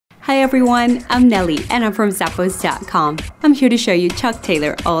Hi everyone, I'm Nelly and I'm from Zappos.com. I'm here to show you Chuck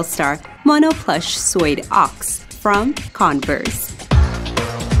Taylor All Star Mono Plush Suede Ox from Converse.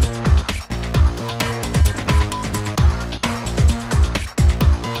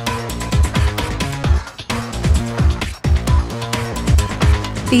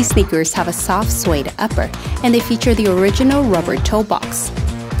 These sneakers have a soft suede upper and they feature the original rubber toe box.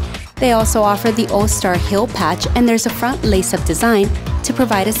 They also offer the All Star heel patch and there's a front lace-up design to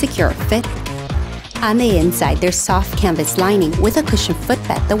provide a secure fit. On the inside, there's soft canvas lining with a cushioned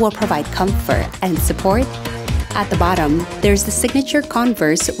footbed that will provide comfort and support. At the bottom, there's the signature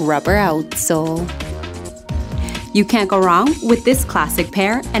Converse rubber outsole. You can't go wrong with this classic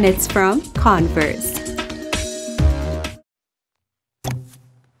pair and it's from Converse.